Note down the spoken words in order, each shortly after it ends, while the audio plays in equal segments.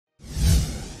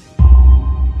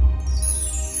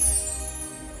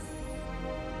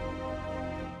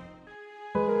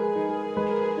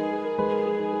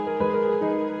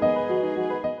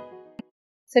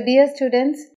So dear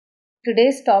students,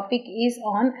 today's topic is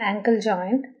on ankle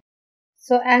joint.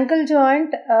 So ankle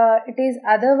joint, it is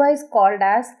otherwise called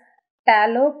as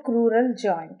talocrural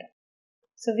joint.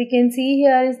 So we can see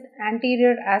here is the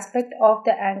anterior aspect of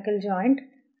the ankle joint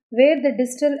where the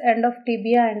distal end of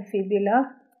tibia and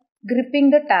fibula gripping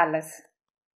the talus.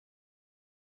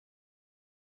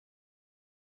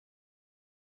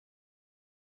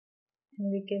 And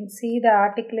we can see the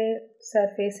articular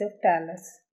surface of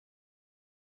talus.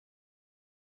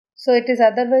 So it is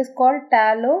otherwise called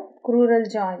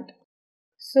talocrural joint.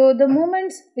 So the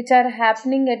movements which are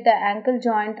happening at the ankle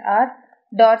joint are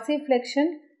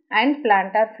dorsiflexion and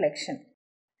plantar flexion.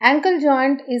 Ankle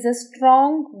joint is a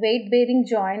strong weight-bearing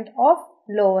joint of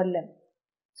lower limb.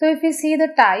 So if you see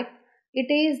the type,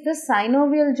 it is the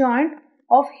synovial joint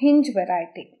of hinge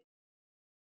variety.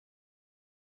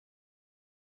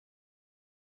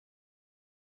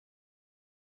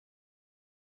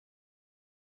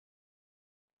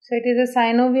 So it is a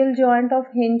synovial joint of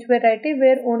hinge variety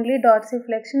where only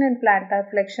dorsiflexion and plantar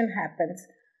flexion happens.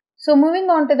 So moving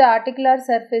on to the articular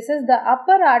surfaces, the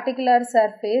upper articular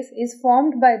surface is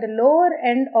formed by the lower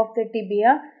end of the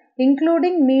tibia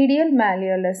including medial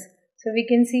malleolus. So we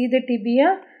can see the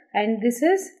tibia and this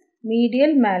is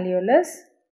medial malleolus.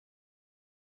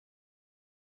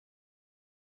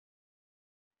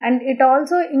 And it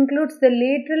also includes the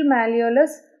lateral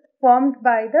malleolus formed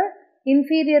by the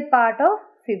inferior part of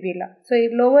fibula. So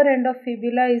lower end of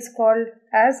fibula is called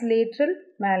as lateral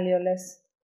malleolus.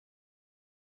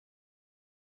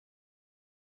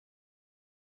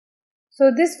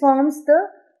 So this forms the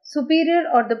superior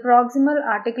or the proximal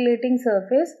articulating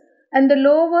surface, and the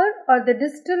lower or the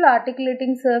distal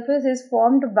articulating surface is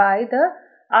formed by the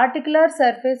articular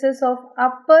surfaces of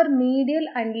upper, medial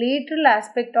and lateral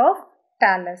aspect of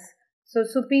talus. So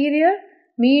superior,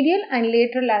 medial and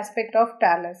lateral aspect of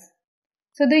talus.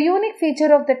 So the unique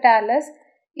feature of the talus,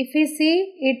 if we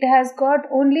see, it has got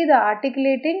only the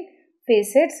articulating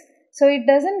facets. So it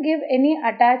doesn't give any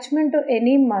attachment to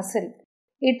any muscle.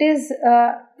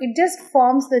 It just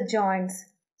forms the joints.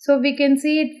 So we can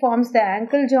see it forms the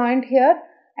ankle joint here,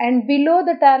 and below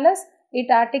the talus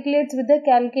it articulates with the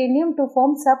calcaneum to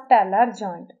form subtalar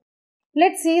joint.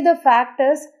 Let's see the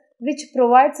factors which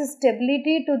provides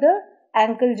stability to the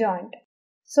ankle joint.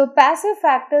 So passive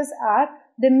factors are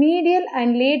the medial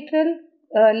and lateral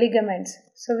ligaments.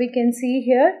 So we can see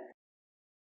here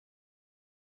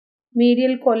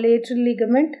medial collateral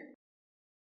ligament,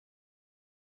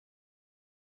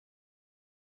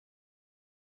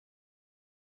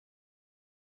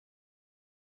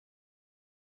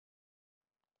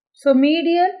 so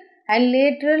medial and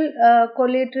lateral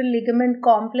collateral ligament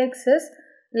complexes,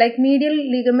 like medial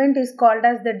ligament is called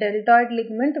as the deltoid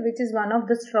ligament, which is one of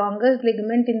the strongest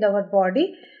ligament in our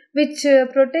body, which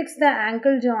protects the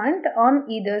ankle joint on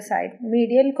either side,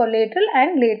 medial collateral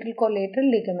and lateral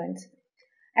collateral ligaments.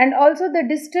 And also the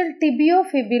distal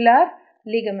tibiofibular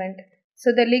ligament.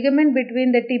 So the ligament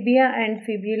between the tibia and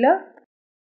fibula.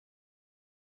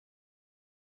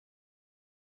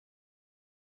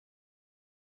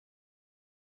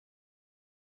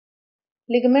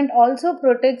 Ligament also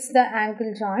protects the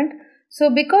ankle joint. So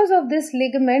because of this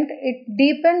ligament, it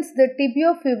deepens the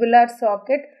tibiofibular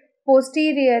socket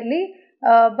posteriorly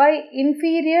by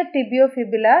inferior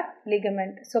tibiofibular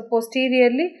ligament. So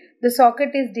posteriorly the socket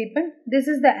is deepened. This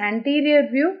is the anterior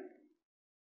view.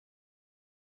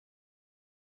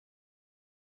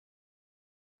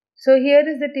 So here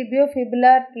is the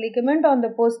tibiofibular ligament on the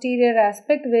posterior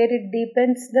aspect where it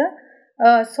deepens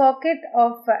the socket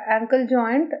of ankle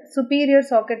joint. Superior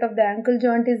socket of the ankle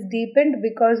joint is deepened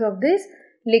because of these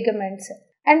ligaments.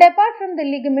 And apart from the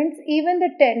ligaments, even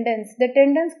the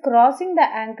tendons crossing the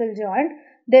ankle joint,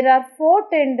 there are 4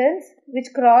 tendons which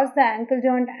cross the ankle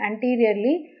joint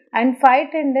anteriorly and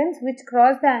 5 tendons which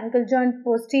cross the ankle joint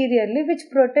posteriorly, which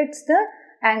protects the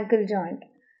ankle joint.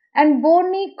 And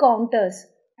bony counters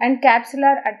and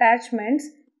capsular attachments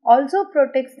also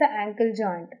protects the ankle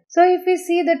joint. So if we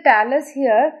see the talus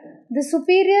here, the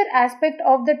superior aspect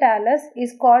of the talus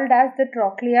is called as the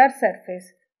trochlear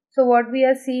surface. So what we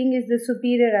are seeing is the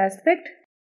superior aspect,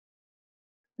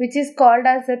 which is called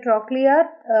as the trochlear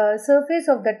surface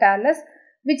of the talus,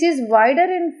 which is wider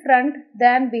in front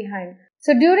than behind.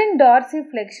 So during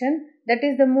dorsiflexion, that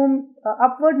is the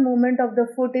upward movement of the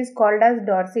foot is called as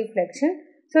dorsiflexion.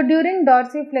 So during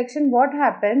dorsiflexion, what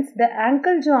happens? The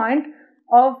ankle joint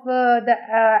of the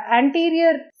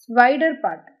anterior wider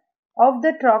part of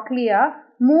the trochlea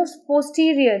moves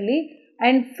posteriorly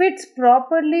and fits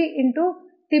properly into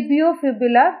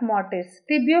tibiofibular mortise.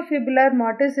 Tibiofibular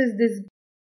mortise is this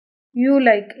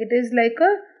U-like. It is like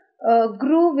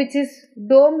groove which is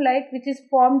dome like, which is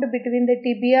formed between the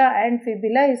tibia and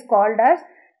fibula, is called as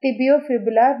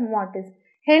tibiofibular mortise.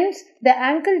 Hence, the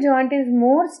ankle joint is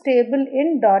more stable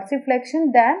in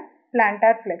dorsiflexion than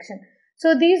plantar flexion.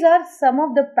 So, these are some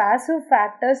of the passive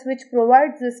factors which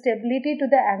provides the stability to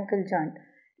the ankle joint.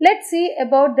 Let's see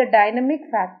about the dynamic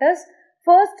factors.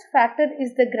 First factor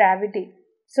is the gravity.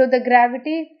 So, the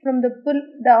gravity from the pull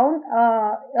down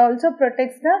also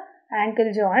protects the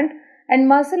ankle joint, and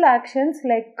muscle actions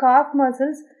like calf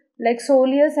muscles like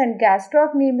soleus and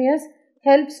gastrocnemius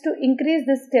helps to increase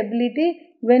the stability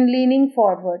when leaning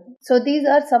forward. So, these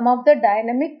are some of the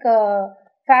dynamic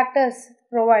factors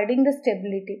providing the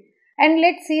stability. And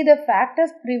let's see the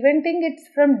factors preventing it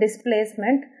from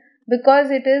displacement,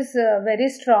 because it is a very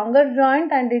stronger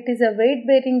joint and it is a weight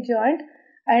bearing joint,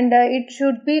 and it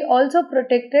should be also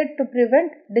protected to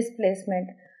prevent displacement.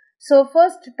 So,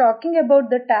 first talking about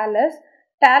the talus.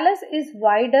 Talus is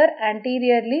wider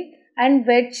anteriorly and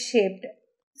wedge shaped.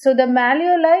 So, the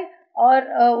malleoli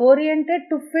are oriented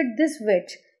to fit this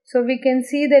wedge. So, we can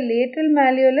see the lateral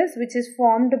malleolus, which is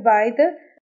formed by the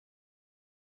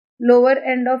lower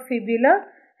end of fibula,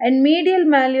 and medial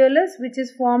malleolus, which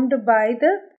is formed by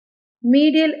the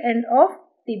medial end of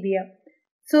tibia.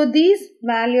 So, these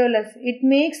malleolus, it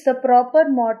makes the proper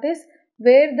mortise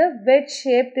where the wedge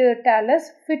shaped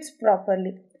talus fits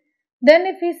properly. Then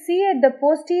if we see at the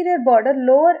posterior border,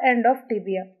 lower end of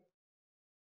tibia.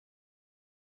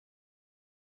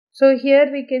 So,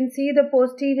 here we can see the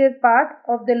posterior part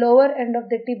of the lower end of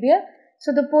the tibia.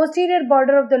 So, the posterior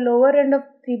border of the lower end of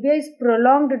tibia is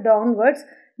prolonged downwards,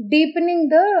 deepening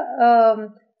the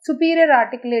superior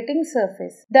articulating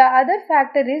surface. The other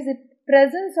factor is the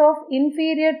presence of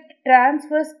inferior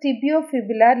transverse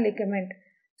tibiofibular ligament.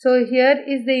 So, here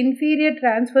is the inferior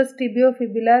transverse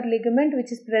tibiofibular ligament,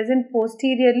 which is present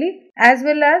posteriorly, as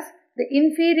well as the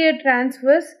inferior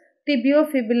transverse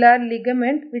tibiofibular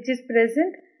ligament, which is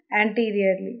present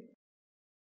anteriorly.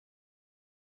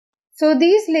 So,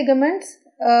 these ligaments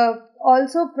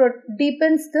also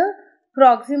deepens the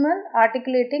proximal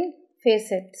articulating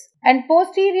facets. And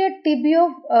posterior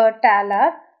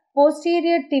tibiotalar,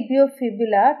 posterior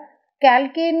tibiofibular,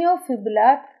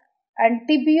 calcaneofibular and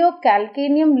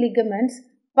tibio-calcaneum ligaments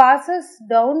passes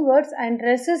downwards and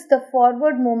resists the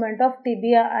forward movement of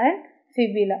tibia and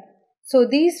fibula. So,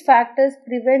 these factors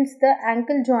prevents the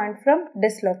ankle joint from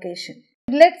dislocation.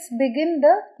 Let's begin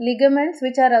the ligaments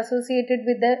which are associated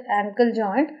with the ankle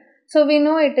joint. So, we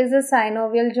know it is a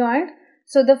synovial joint.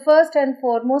 So, the first and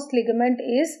foremost ligament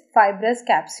is fibrous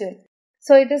capsule.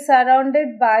 So, it is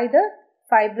surrounded by the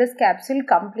fibrous capsule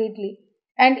completely,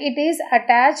 and it is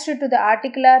attached to the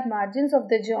articular margins of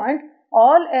the joint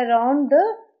all around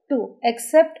the two,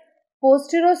 except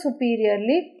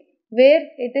posterior-superiorly, where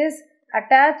it is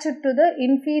attached to the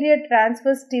inferior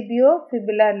transverse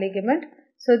tibiofibular ligament.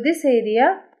 So, this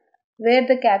area where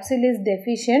the capsule is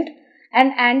deficient,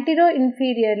 and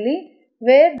antero-inferiorly,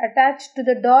 where attached to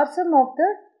the dorsum of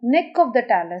the neck of the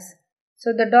talus.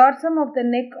 So, the dorsum of the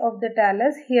neck of the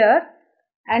talus, here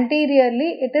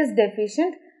anteriorly it is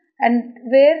deficient, and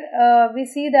where we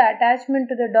see the attachment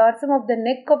to the dorsum of the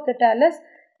neck of the talus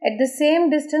at the same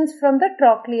distance from the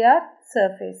trochlear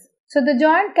surface. So, the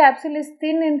joint capsule is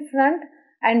thin in front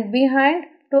and behind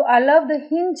to allow the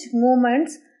hinge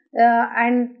movements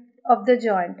and of the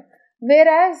joint,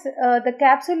 whereas the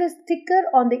capsule is thicker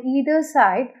on the either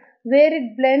side, where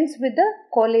it blends with the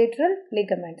collateral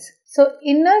ligaments. So,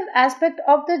 inner aspect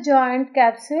of the joint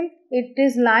capsule, it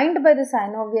is lined by the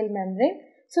synovial membrane.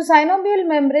 So, synovial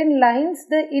membrane lines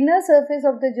the inner surface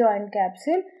of the joint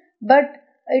capsule, but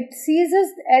it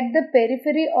ceases at the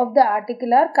periphery of the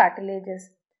articular cartilages,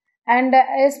 and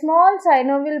a small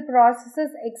synovial process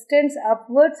extends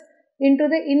upwards into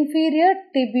the inferior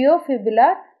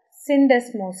tibiofibular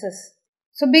syndesmosis.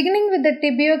 So, beginning with the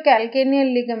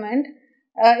tibio-calcaneal ligament,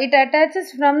 it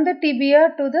attaches from the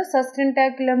tibia to the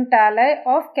sustentaculum tali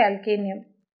of calcaneum.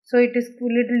 So, it is a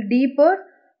little deeper,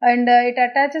 and it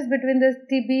attaches between the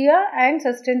tibia and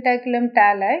sustentaculum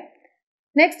tali.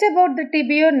 Next, about the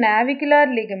tibio-navicular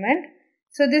ligament.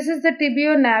 So, this is the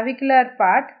tibio-navicular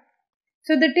part.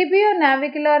 So, the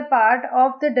tibio-navicular part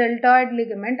of the deltoid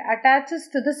ligament attaches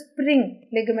to the spring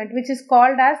ligament, which is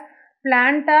called as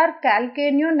plantar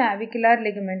calcaneo-navicular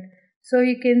ligament. So,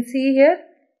 you can see here,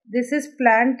 this is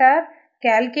plantar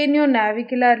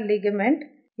calcaneo-navicular ligament.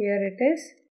 Here it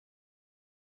is.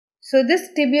 So, this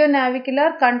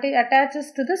tibio-navicular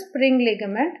attaches to the spring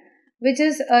ligament, which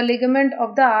is a ligament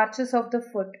of the arches of the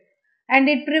foot, and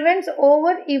it prevents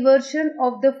over-eversion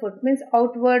of the foot, means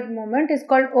outward movement is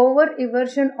called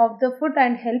over-eversion of the foot,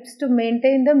 and helps to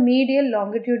maintain the medial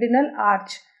longitudinal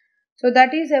arch. So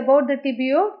that is about the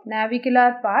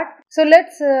tibio-navicular part. So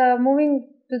let's moving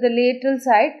to the lateral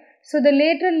side. So the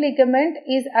lateral ligament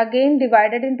is again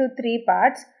divided into three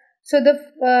parts. So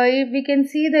we can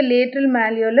see the lateral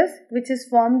malleolus, which is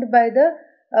formed by the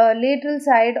lateral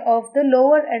side of the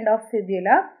lower end of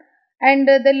fibula, and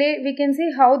we can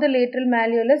see how the lateral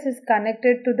malleolus is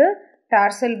connected to the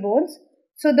tarsal bones.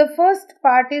 So the first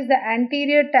part is the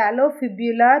anterior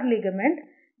talofibular ligament,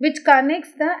 which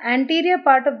connects the anterior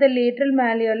part of the lateral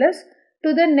malleolus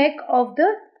to the neck of the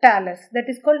talus. That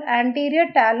is called anterior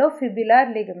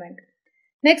talofibular ligament.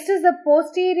 Next is the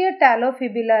posterior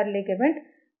talofibular ligament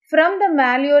from the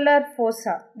malleolar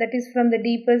fossa, that is from the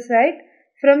deeper side,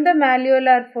 from the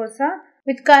malleolar fossa,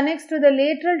 which connects to the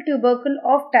lateral tubercle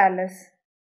of talus.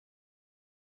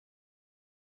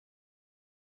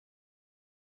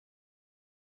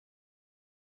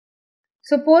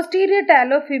 So posterior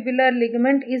talofibular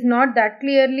ligament is not that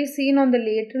clearly seen on the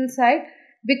lateral side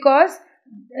because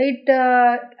it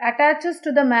attaches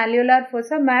to the malleolar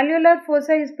fossa. Malleolar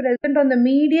fossa is present on the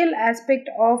medial aspect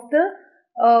of the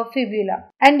fibula.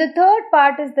 And the third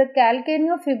part is the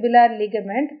calcaneofibular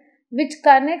ligament, which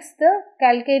connects the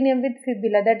calcaneum with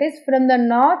fibula, that is from the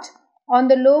notch on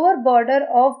the lower border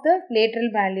of the lateral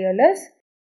malleolus.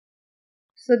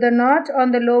 So the notch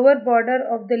on the lower border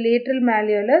of the lateral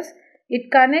malleolus, it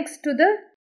connects to the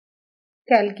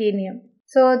calcaneum.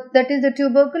 So that is the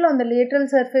tubercle on the lateral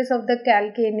surface of the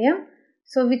calcaneum,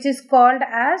 so which is called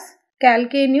as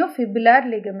calcaneofibular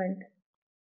ligament.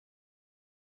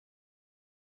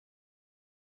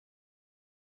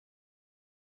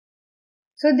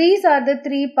 So these are the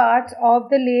three parts of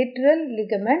the lateral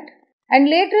ligament, and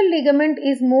lateral ligament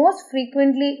is most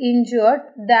frequently injured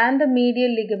than the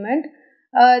medial ligament.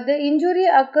 The injury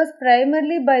occurs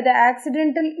primarily by the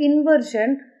accidental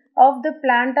inversion of the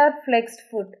plantar flexed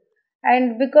foot,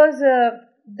 and because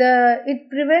it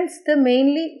prevents the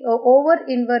mainly over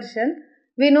inversion.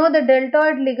 We know the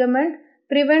deltoid ligament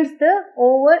prevents the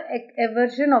over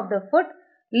eversion of the foot.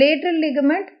 Lateral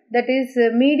ligament, that is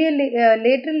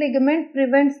lateral ligament,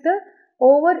 prevents the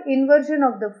over inversion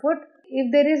of the foot.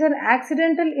 If there is an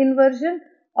accidental inversion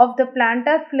of the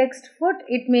plantar flexed foot,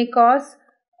 it may cause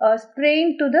a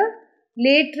sprain to the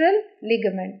lateral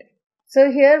ligament. So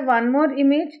here one more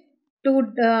image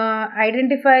to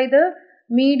identify the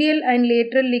medial and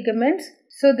lateral ligaments.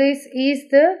 So this is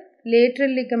the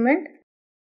lateral ligament,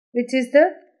 which is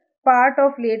the part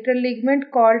of lateral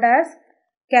ligament called as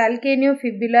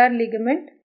calcaneofibular ligament.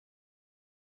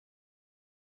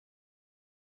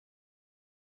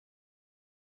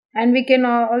 And we can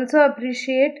also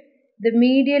appreciate the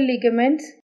medial ligaments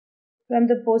from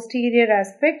the posterior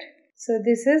aspect. So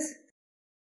this is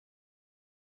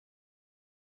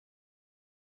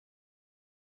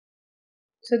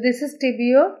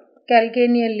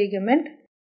tibio-calcaneal ligament,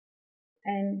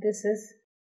 and this is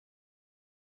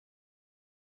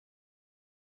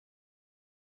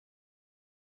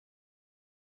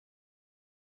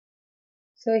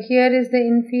so here is the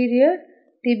inferior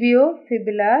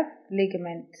tibiofibular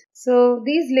ligament. So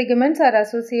these ligaments are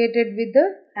associated with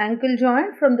the ankle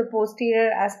joint. From the posterior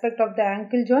aspect of the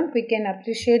ankle joint, we can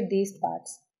appreciate these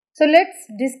parts. So let's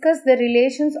discuss the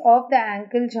relations of the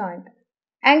ankle joint.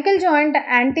 Ankle joint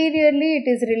anteriorly, it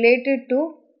is related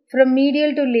to, from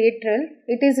medial to lateral,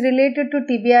 it is related to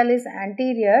tibialis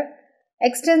anterior,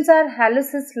 extensor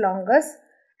hallucis longus,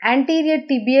 anterior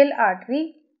tibial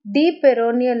artery, deep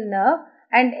peroneal nerve,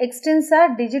 and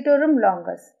extensor digitorum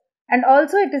longus, and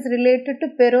also it is related to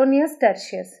peroneus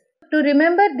tertius. To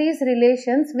remember these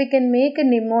relations, we can make a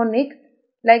mnemonic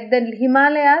like the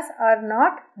Himalayas are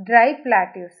not dry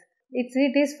plateaus.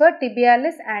 It is for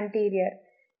tibialis anterior.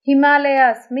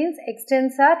 Himalayas means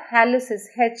extensor hallucis,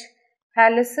 H,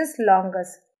 hallucis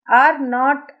longus. Are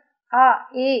not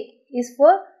A is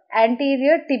for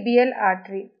anterior tibial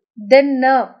artery. Then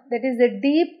nerve, that is the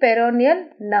deep peroneal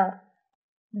nerve.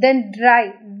 Then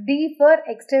dry, D for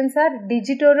extensor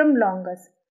digitorum longus.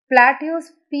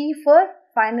 Plateaus, P for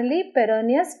finally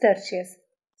peroneus tertius.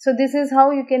 So this is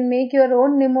how you can make your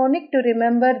own mnemonic to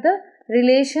remember the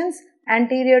relations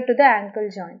anterior to the ankle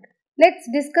joint. Let's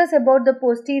discuss about the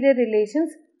posterior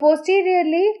relations.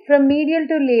 Posteriorly, from medial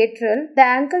to lateral, the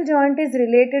ankle joint is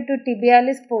related to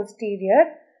tibialis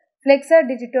posterior, flexor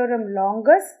digitorum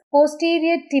longus,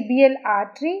 posterior tibial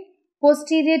artery,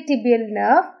 posterior tibial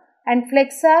nerve, and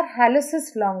flexor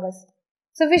hallucis longus.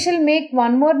 So we shall make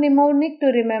one more mnemonic to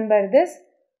remember this.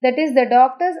 That is, the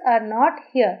doctors are not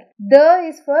here. The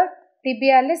is for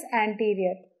tibialis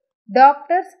anterior.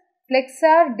 Doctors,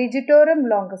 flexor digitorum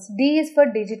longus. D is for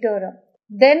digitorum.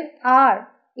 Then R.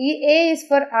 A is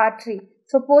for artery.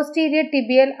 So posterior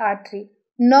tibial artery.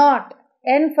 Not,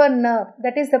 N for nerve,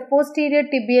 that is the posterior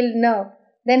tibial nerve.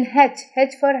 Then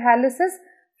H for hallucis,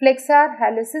 flexor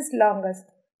hallucis longus.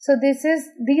 So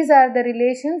these are the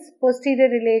relations, posterior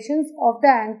relations of the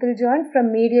ankle joint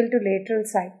from medial to lateral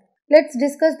side. Let's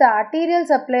discuss the arterial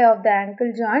supply of the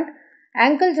ankle joint.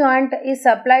 Ankle joint is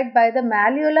supplied by the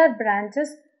malleolar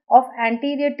branches of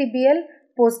anterior tibial,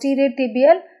 posterior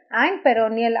tibial and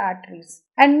peroneal arteries.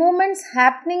 And movements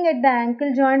happening at the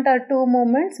ankle joint are two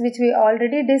movements which we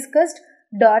already discussed,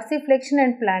 dorsiflexion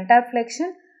and plantar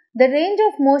flexion. The range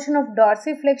of motion of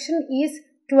dorsiflexion is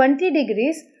 20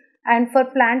 degrees and for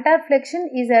plantar flexion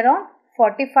is around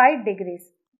 45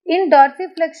 degrees. In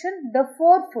dorsiflexion, the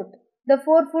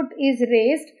forefoot is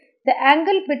raised. The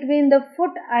angle between the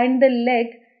foot and the leg,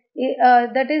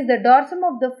 that is the dorsum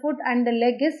of the foot and the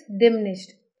leg, is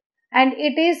diminished. And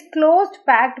it is closed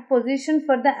packed position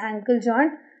for the ankle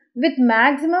joint with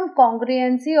maximum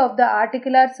congruency of the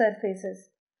articular surfaces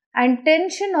and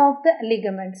tension of the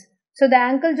ligaments. So the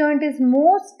ankle joint is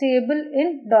more stable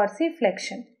in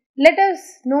dorsiflexion. Let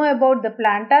us know about the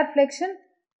plantar flexion.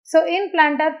 So in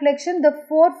plantar flexion, the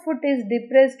forefoot is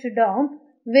depressed down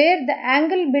where the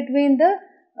angle between the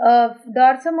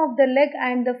dorsum of the leg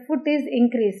and the foot is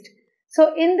increased.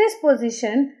 So in this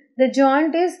position, the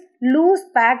joint is loose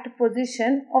packed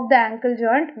position of the ankle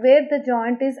joint where the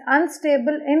joint is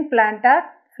unstable in plantar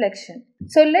flexion.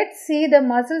 So let's see the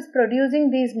muscles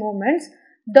producing these movements.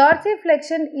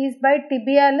 Dorsiflexion is by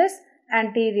tibialis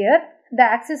anterior. The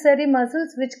accessory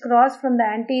muscles which cross from the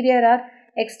anterior are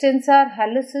extensor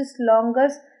hallucis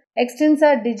longus,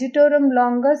 extensor digitorum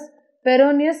longus,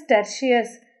 peroneus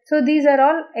tertius. So these are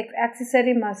all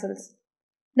accessory muscles.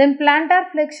 Then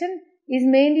plantar flexion is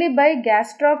mainly by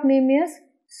gastrocnemius,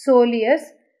 soleus.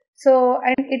 So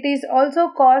and it is also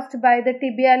caused by the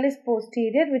tibialis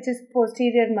posterior, which is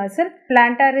posterior muscle,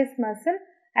 plantaris muscle,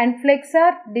 and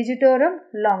flexor digitorum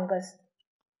longus,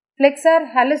 flexor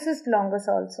hallucis longus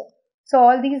also. So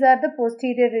all these are the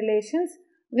posterior relations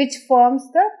which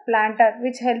forms the plantar,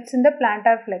 which helps in the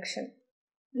plantar flexion.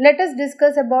 Let us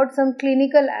discuss about some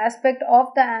clinical aspect of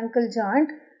the ankle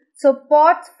joint. So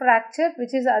Pott's fracture,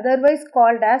 which is otherwise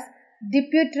called as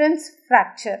Dupuytren's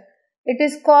fracture. It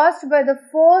is caused by the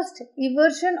forced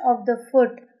eversion of the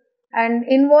foot and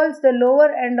involves the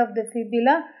lower end of the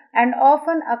fibula and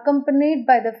often accompanied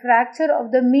by the fracture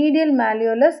of the medial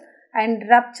malleolus and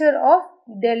rupture of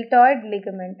deltoid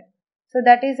ligament. So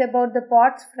that is about the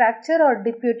Pott's fracture or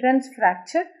Dupuytren's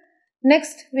fracture.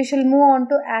 Next, we shall move on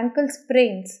to ankle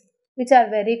sprains, which are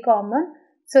very common.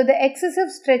 So the excessive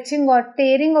stretching or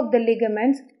tearing of the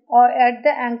ligaments or at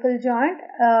the ankle joint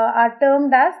are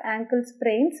termed as ankle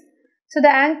sprains. So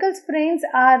the ankle sprains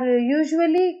are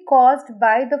usually caused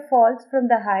by the falls from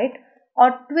the height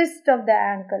or twist of the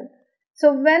ankle.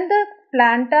 So when the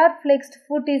plantar flexed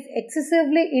foot is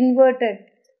excessively inverted,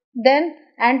 then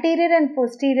anterior and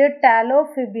posterior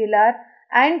talofibular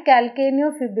and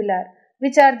calcaneofibular,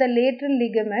 which are the lateral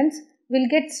ligaments, will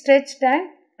get stretched and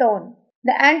torn.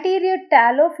 The anterior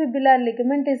talofibular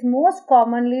ligament is most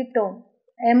commonly torn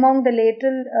among the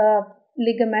lateral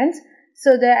ligaments.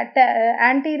 So the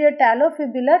anterior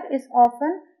talofibular is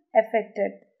often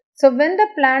affected. So when the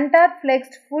plantar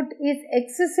flexed foot is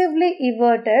excessively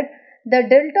everted, the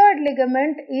deltoid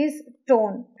ligament is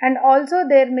torn and also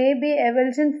there may be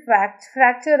eversion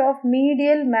fracture of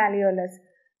medial malleolus.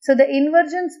 So the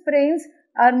inversion sprains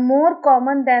are more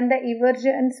common than the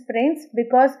eversion sprains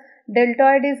because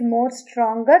deltoid is more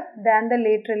stronger than the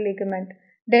lateral ligament.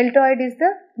 Deltoid is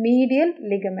the medial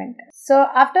ligament. So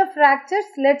after fractures,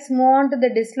 let's move on to the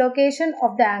dislocation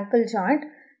of the ankle joint.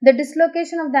 The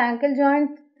dislocation of the ankle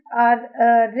joint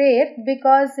are rare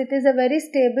because it is a very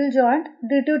stable joint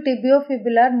due to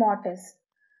tibiofibular mortise.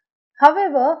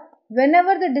 However,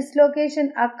 whenever the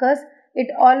dislocation occurs,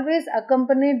 it always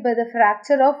accompanied by the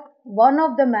fracture of one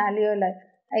of the malleoli,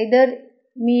 either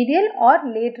medial or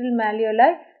lateral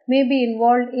malleoli may be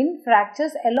involved in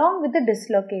fractures along with the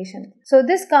dislocation. So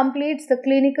this completes the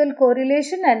clinical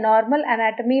correlation and normal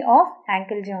anatomy of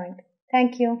ankle joint.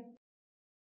 Thank you.